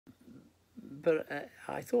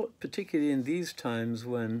I thought, particularly in these times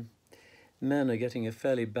when men are getting a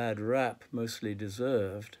fairly bad rap, mostly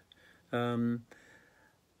deserved,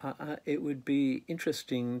 it would be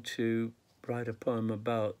interesting to write a poem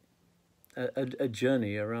about a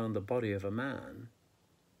journey around the body of a man.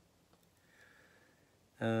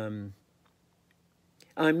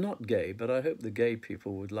 I'm not gay, but I hope the gay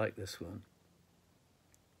people would like this one.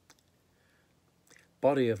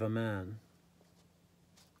 Body of a man.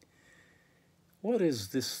 What is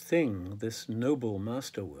this thing, this noble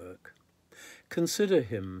masterwork? Consider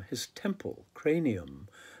him, his temple, cranium,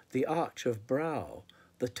 the arch of brow,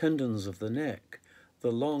 the tendons of the neck,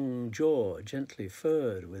 the long jaw gently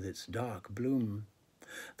furred with its dark bloom,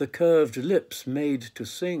 the curved lips made to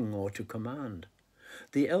sing or to command,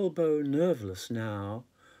 the elbow nerveless now,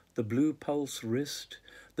 the blue pulse wrist,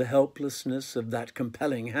 the helplessness of that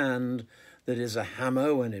compelling hand that is a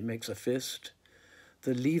hammer when it makes a fist,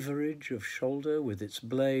 the leverage of shoulder with its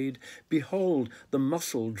blade, behold the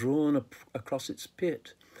muscle drawn across its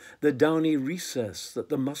pit, the downy recess that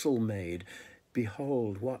the muscle made,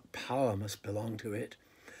 behold what power must belong to it,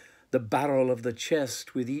 the barrel of the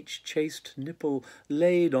chest with each chaste nipple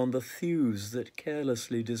laid on the thews that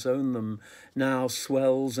carelessly disown them, now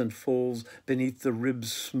swells and falls beneath the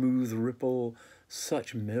ribs' smooth ripple,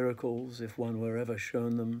 such miracles if one were ever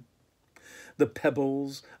shown them. The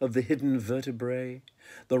pebbles of the hidden vertebrae,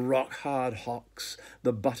 the rock-hard hocks,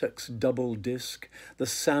 the buttock's double disc, the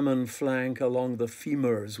salmon flank along the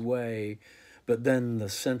femur's way, but then the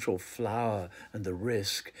central flower and the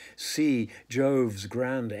risk. See Jove's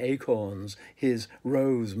grand acorns, his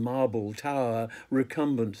rose marble tower,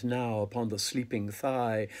 recumbent now upon the sleeping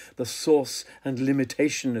thigh, the source and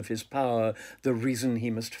limitation of his power, the reason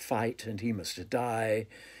he must fight and he must die.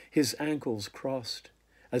 His ankles crossed,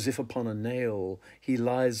 as if upon a nail, he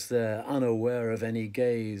lies there unaware of any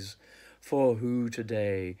gaze. For who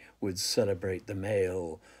today would celebrate the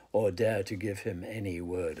male, or dare to give him any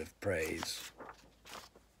word of praise?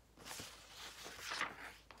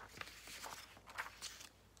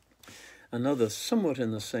 Another, somewhat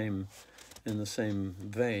in the same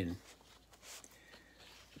vein.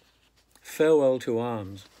 Farewell to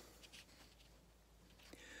arms.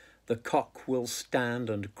 The cock will stand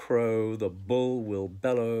and crow, the bull will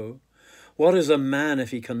bellow. What is a man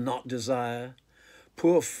if he cannot desire?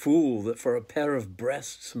 Poor fool that for a pair of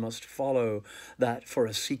breasts must follow, that for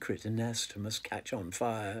a secret nest must catch on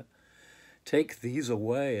fire. Take these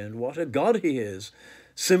away, and what a god he is!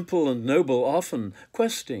 Simple and noble often,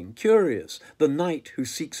 questing, curious, the knight who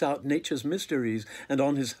seeks out nature's mysteries, and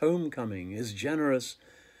on his homecoming is generous.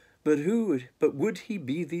 But would he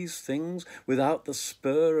be these things without the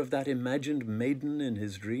spur of that imagined maiden in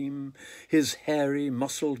his dream, his hairy,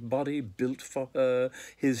 muscled body built for her,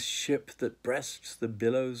 his ship that breasts the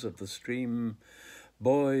billows of the stream?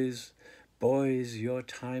 Boys, boys, your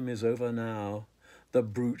time is over now. The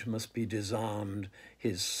brute must be disarmed,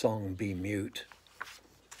 his song be mute.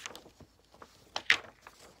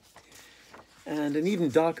 And an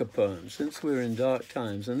even darker poem, since we're in dark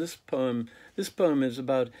times, and this poem is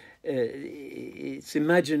about, it's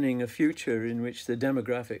imagining a future in which the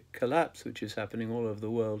demographic collapse, which is happening all over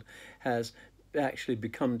the world, has actually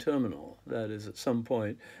become terminal. That is, at some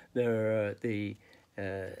point, there are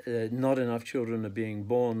not enough children are being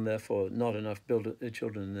born, therefore not enough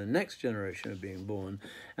children in the next generation are being born,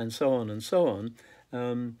 and so on and so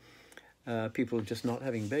on. People just not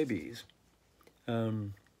having babies.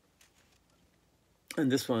 And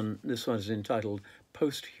this one is entitled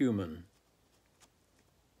Post-Human.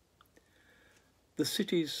 The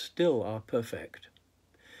cities still are perfect.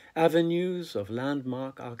 Avenues of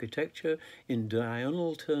landmark architecture in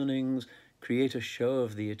diurnal turnings create a show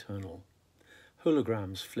of the eternal.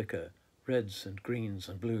 Holograms flicker, reds and greens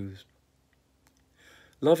and blues.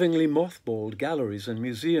 Lovingly mothballed galleries and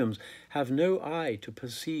museums have no eye to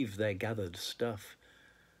perceive their gathered stuff.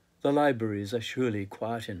 The libraries are surely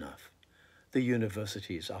quiet enough. The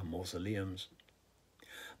universities are mausoleums.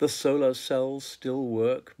 The solar cells still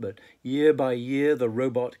work, but year by year the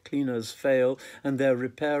robot cleaners fail, and their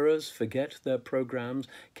repairers forget their programs,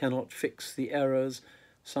 cannot fix the errors.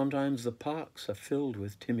 Sometimes the parks are filled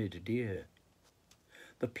with timid deer.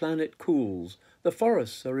 The planet cools, the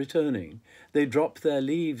forests are returning. They drop their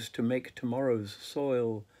leaves to make tomorrow's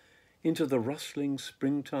soil. Into the rustling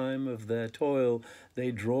springtime of their toil, they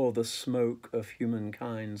draw the smoke of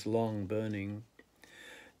humankind's long burning.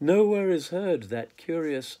 Nowhere is heard that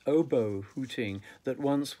curious oboe hooting that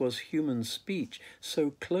once was human speech,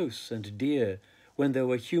 so close and dear, when there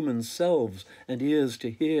were human selves and ears to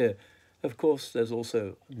hear. Of course, there's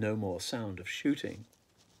also no more sound of shooting.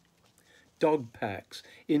 dog packs,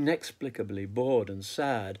 inexplicably bored and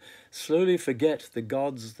sad, slowly forget the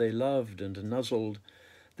gods they loved and nuzzled.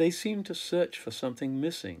 They seem to search for something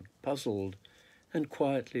missing, puzzled, and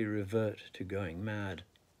quietly revert to going mad.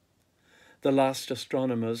 The last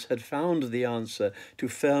astronomers had found the answer to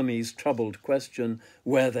Fermi's troubled question,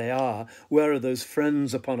 where they are, where are those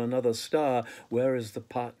friends upon another star, where is the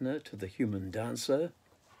partner to the human dancer?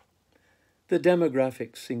 The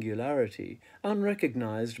demographic singularity,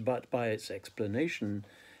 unrecognized but by its explanation,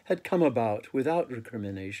 had come about without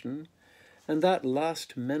recrimination, and that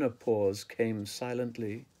last menopause came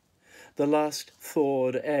silently. The last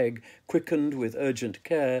thawed egg, quickened with urgent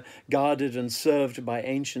care, guarded and served by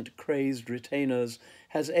ancient crazed retainers,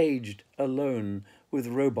 has aged alone with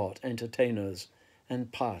robot entertainers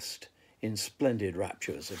and passed in splendid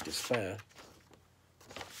raptures of despair.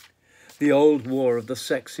 The old war of the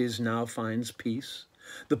sexes now finds peace,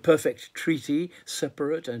 the perfect treaty,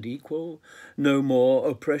 separate and equal, no more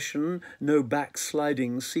oppression, no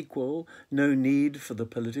backsliding sequel, no need for the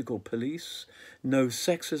political police, no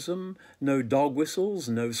sexism, no dog whistles,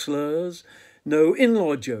 no slurs, no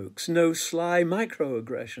in-law jokes, no sly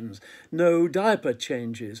microaggressions, no diaper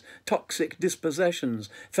changes, toxic dispossessions,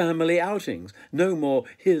 family outings, no more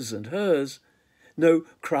his and hers. No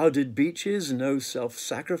crowded beaches, no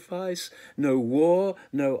self-sacrifice, no war,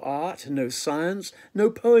 no art, no science,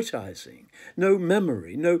 no poetizing, no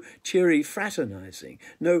memory, no cheery fraternizing,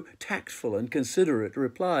 no tactful and considerate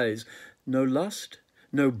replies, no lust,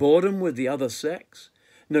 no boredom with the other sex,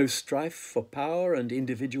 no strife for power and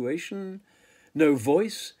individuation, no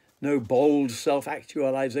voice, no bold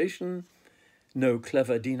self-actualization, no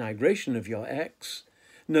clever denigration of your ex,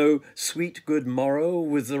 no sweet good morrow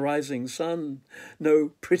with the rising sun,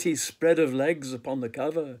 no pretty spread of legs upon the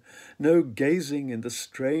cover, no gazing in the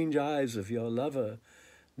strange eyes of your lover,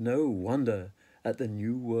 no wonder at the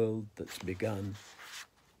new world that's begun.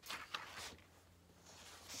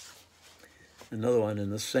 Another one in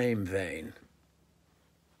the same vein.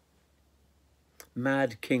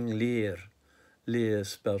 Mad King Lear, Lear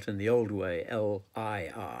spelt in the old way,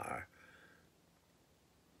 L-I-R.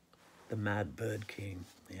 The Mad Bird King,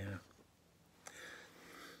 yeah.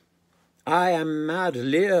 I am Mad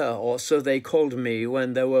Lear, or so they called me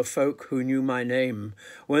when there were folk who knew my name,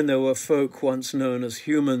 when there were folk once known as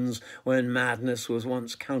humans, when madness was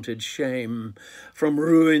once counted shame. From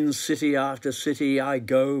ruined city after city I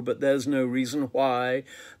go, but there's no reason why.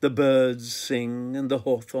 The birds sing and the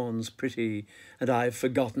hawthorns pretty, and I've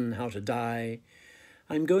forgotten how to die.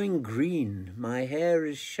 I'm going green, my hair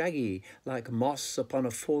is shaggy, like moss upon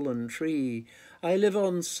a fallen tree. I live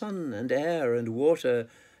on sun and air and water,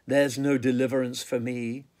 there's no deliverance for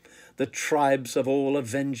me. The tribes have all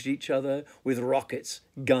avenged each other with rockets,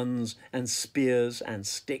 guns, and spears and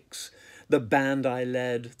sticks. The band I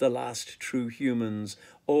led, the last true humans,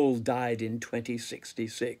 all died in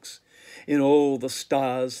 2066. In all the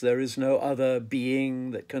stars there is no other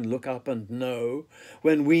being that can look up and know.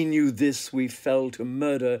 When we knew this, we fell to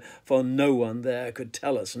murder, for no one there could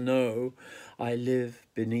tell us no. I live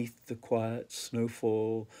beneath the quiet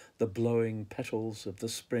snowfall, the blowing petals of the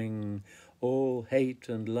spring. All hate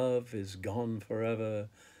and love is gone forever.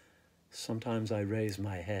 Sometimes I raise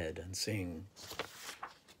my head and sing.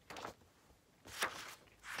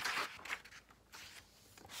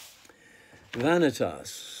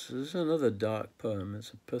 Vanitas. This is another dark poem.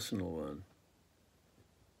 It's a personal one.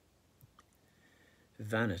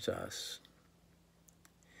 Vanitas.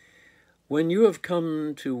 When you have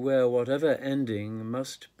come to where whatever ending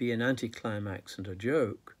must be an anticlimax and a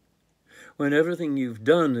joke, when everything you've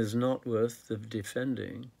done is not worth the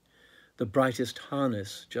defending, the brightest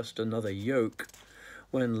harness just another yoke,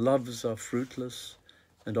 when loves are fruitless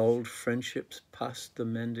and old friendships past the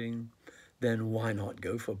mending, then why not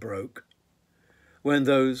go for broke? When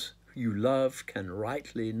those you love can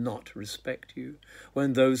rightly not respect you,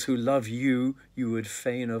 when those who love you would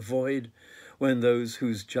fain avoid, when those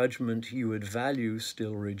whose judgment you would value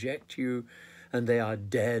still reject you, and they are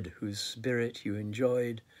dead whose spirit you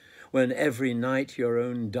enjoyed, when every night your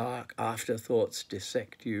own dark afterthoughts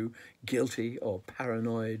dissect you, guilty or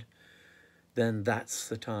paranoid, then that's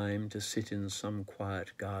the time to sit in some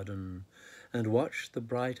quiet garden and watch the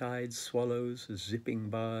bright-eyed swallows zipping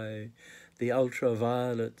by, the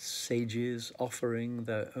ultraviolet sages offering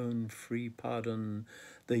their own free pardon,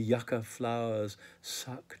 the yucca flowers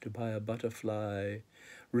sucked by a butterfly.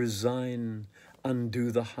 Resign,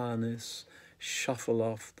 undo the harness, shuffle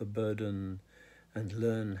off the burden, and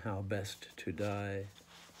learn how best to die.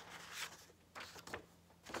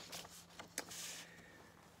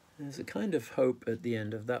 There's a kind of hope at the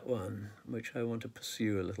end of that one, which I want to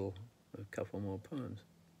pursue a couple more poems.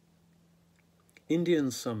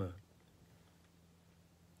 Indian Summer.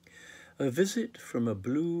 A visit from a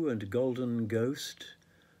blue and golden ghost,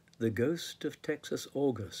 the ghost of Texas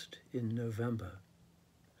August in November.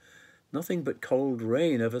 Nothing but cold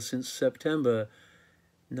rain ever since September.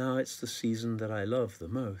 Now it's the season that I love the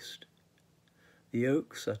most. The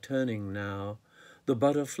oaks are turning now, the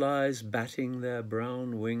butterflies batting their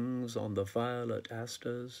brown wings on the violet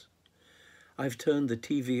asters. I've turned the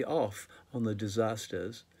TV off on the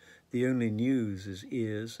disasters. The only news is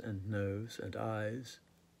ears and nose and eyes.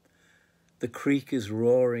 The creek is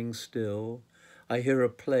roaring still. I hear a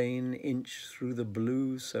plane inch through the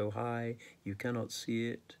blue so high you cannot see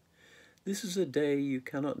it. This is a day you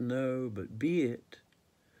cannot know, but be it.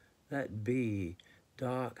 That bee,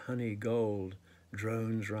 dark honey gold,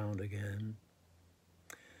 drones round again.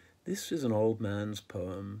 This is an old man's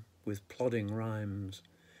poem with plodding rhymes,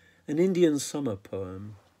 an Indian summer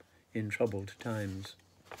poem in troubled times.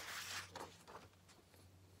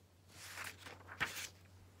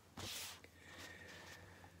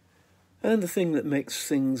 And the thing that makes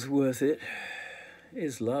things worth it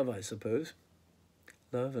is love, I suppose.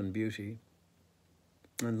 Love and beauty.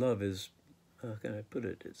 And love is, how can I put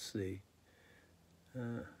it? It's the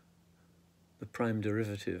prime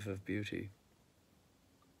derivative of beauty.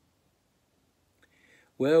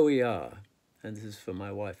 Where we are, and this is for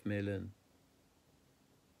my wife, Mei-Lin.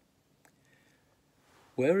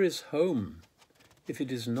 Where is home if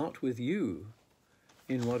it is not with you,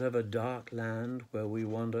 in whatever dark land where we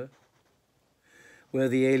wander? Where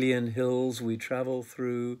the alien hills we travel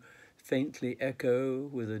through faintly echo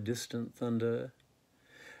with a distant thunder?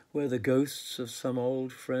 Where the ghosts of some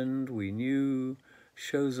old friend we knew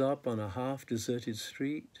shows up on a half-deserted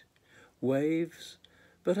street, waves,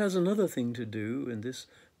 but has another thing to do in this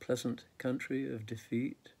pleasant country of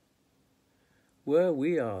defeat? Where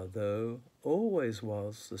we are, though, always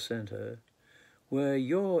was the center, where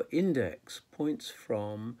your index points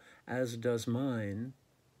from, as does mine,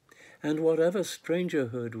 and whatever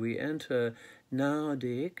strangerhood we enter, now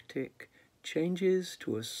deictic changes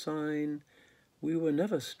to a sign. We were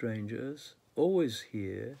never strangers, always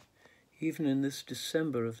here, even in this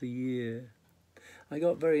December of the year. I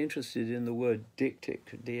got very interested in the word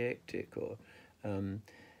deictic, or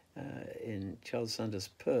in Charles Sanders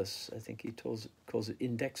Peirce, I think he calls it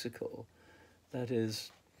indexical. That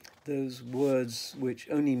is, those words which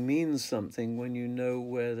only mean something when you know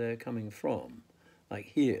where they're coming from. Like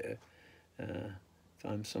here, if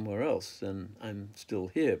I'm somewhere else, then I'm still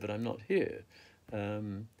here, but I'm not here.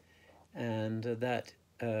 And that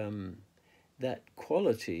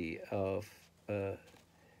quality of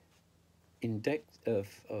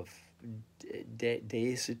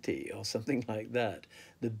deicity or something like that,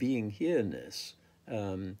 the being here-ness,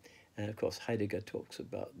 and of course Heidegger talks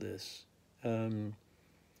about this.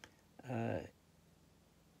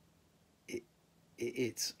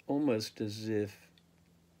 It's almost as if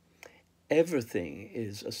everything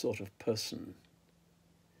is a sort of person.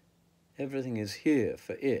 Everything is here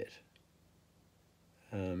for it.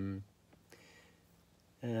 And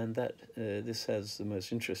that this has the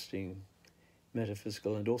most interesting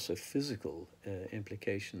metaphysical and also physical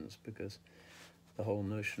implications, because the whole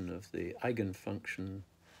notion of the eigenfunction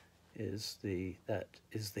is the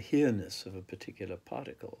here-ness of a particular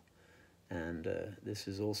particle, and this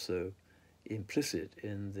is also implicit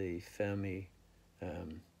in the Fermi,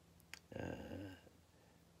 in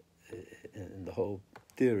the whole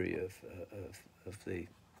theory of the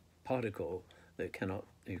particle. That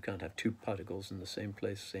you can't have two particles in the same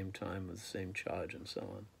place, same time, with the same charge, and so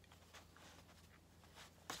on.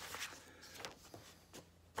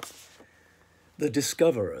 The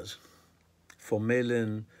Discoverers, for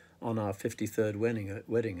Mei-Lin on our 53rd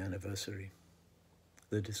wedding anniversary.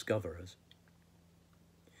 The Discoverers.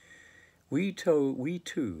 We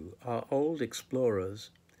too are old explorers,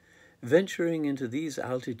 venturing into these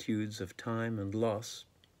altitudes of time and loss,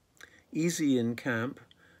 easy in camp,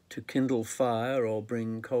 to kindle fire or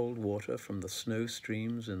bring cold water from the snow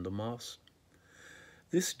streams in the moss.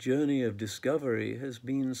 This journey of discovery has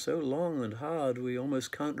been so long and hard we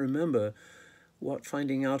almost can't remember what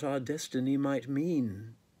finding out our destiny might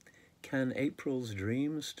mean. Can April's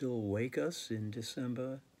dream still wake us in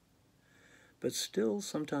December? But still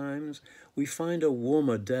sometimes we find a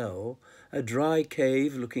warmer dell, a dry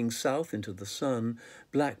cave looking south into the sun,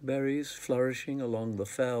 blackberries flourishing along the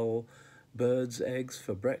fell, birds' eggs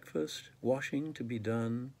for breakfast, washing to be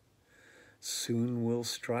done. Soon we'll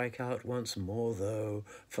strike out once more, though,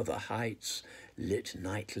 for the heights, lit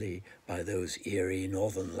nightly by those eerie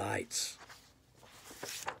northern lights.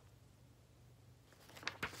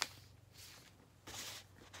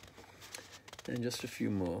 And just a few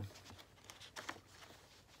more.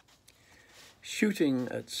 Shooting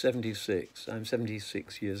at 76. I'm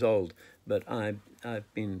 76 years old, but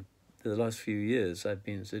I've been, for the last few years, I've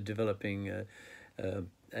been developing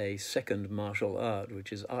a second martial art,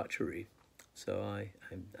 which is archery. So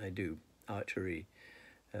I do archery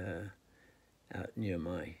out near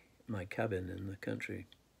my cabin in the country.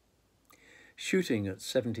 Shooting at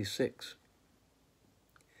 76.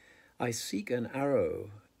 I seek an arrow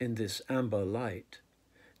in this amber light,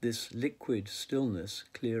 this liquid stillness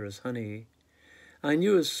clear as honey. I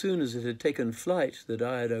knew as soon as it had taken flight that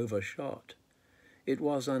I had overshot. It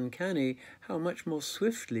was uncanny how much more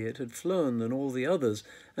swiftly it had flown than all the others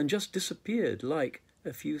and just disappeared like,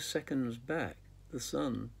 a few seconds back, the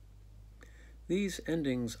sun. These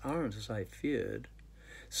endings aren't as I feared.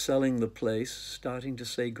 Selling the place, starting to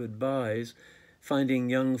say goodbyes,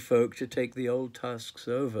 finding young folk to take the old tasks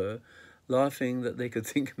over, laughing that they could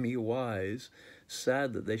think me wise,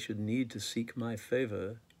 sad that they should need to seek my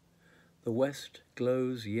favor. The west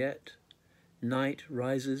glows yet, night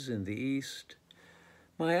rises in the east.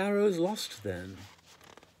 My arrow's lost then,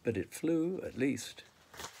 but it flew at least.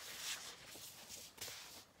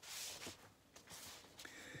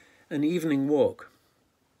 An evening walk.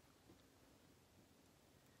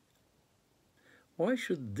 Why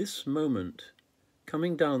should this moment,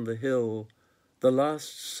 coming down the hill, the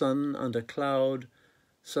last sun under cloud,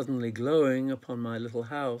 suddenly glowing upon my little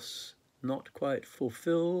house, not quite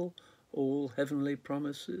fulfill all heavenly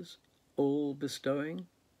promises, all bestowing?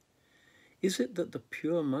 Is it that the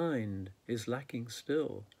pure mind is lacking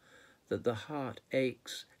still, that the heart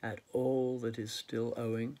aches at all that is still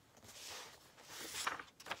owing?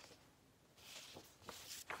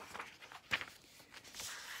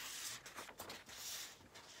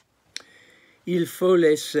 Il faut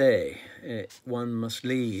laisser, one must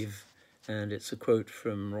leave, and it's a quote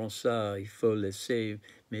from Ronsard, il faut laisser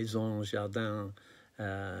maison, jardin,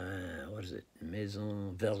 what is it,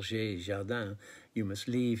 maison, verger, jardin. You must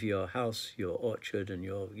leave your house, your orchard, and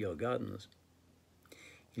your gardens.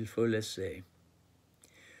 Il faut laisser.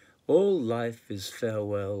 All life is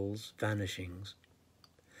farewells, vanishings.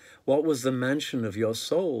 What was the mansion of your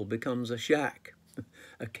soul becomes a shack,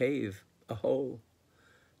 a cave, a hole.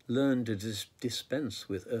 Learn to dispense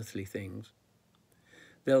with earthly things.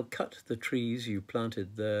 They'll cut the trees you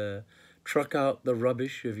planted there, truck out the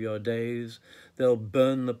rubbish of your days. They'll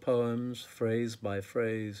burn the poems, phrase by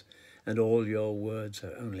phrase, and all your words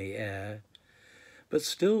are only air. But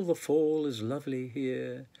still the fall is lovely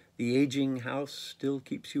here. The aging house still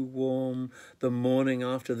keeps you warm. The morning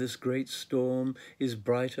after this great storm is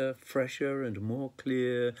brighter, fresher, and more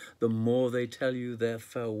clear. The more they tell you their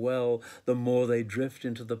farewell, the more they drift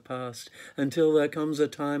into the past, until there comes a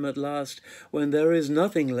time at last when there is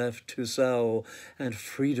nothing left to sell, and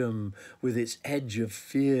freedom, with its edge of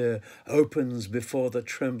fear, opens before the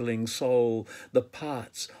trembling soul, the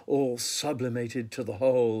parts all sublimated to the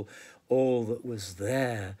whole, all that was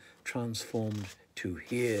there transformed to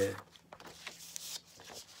here.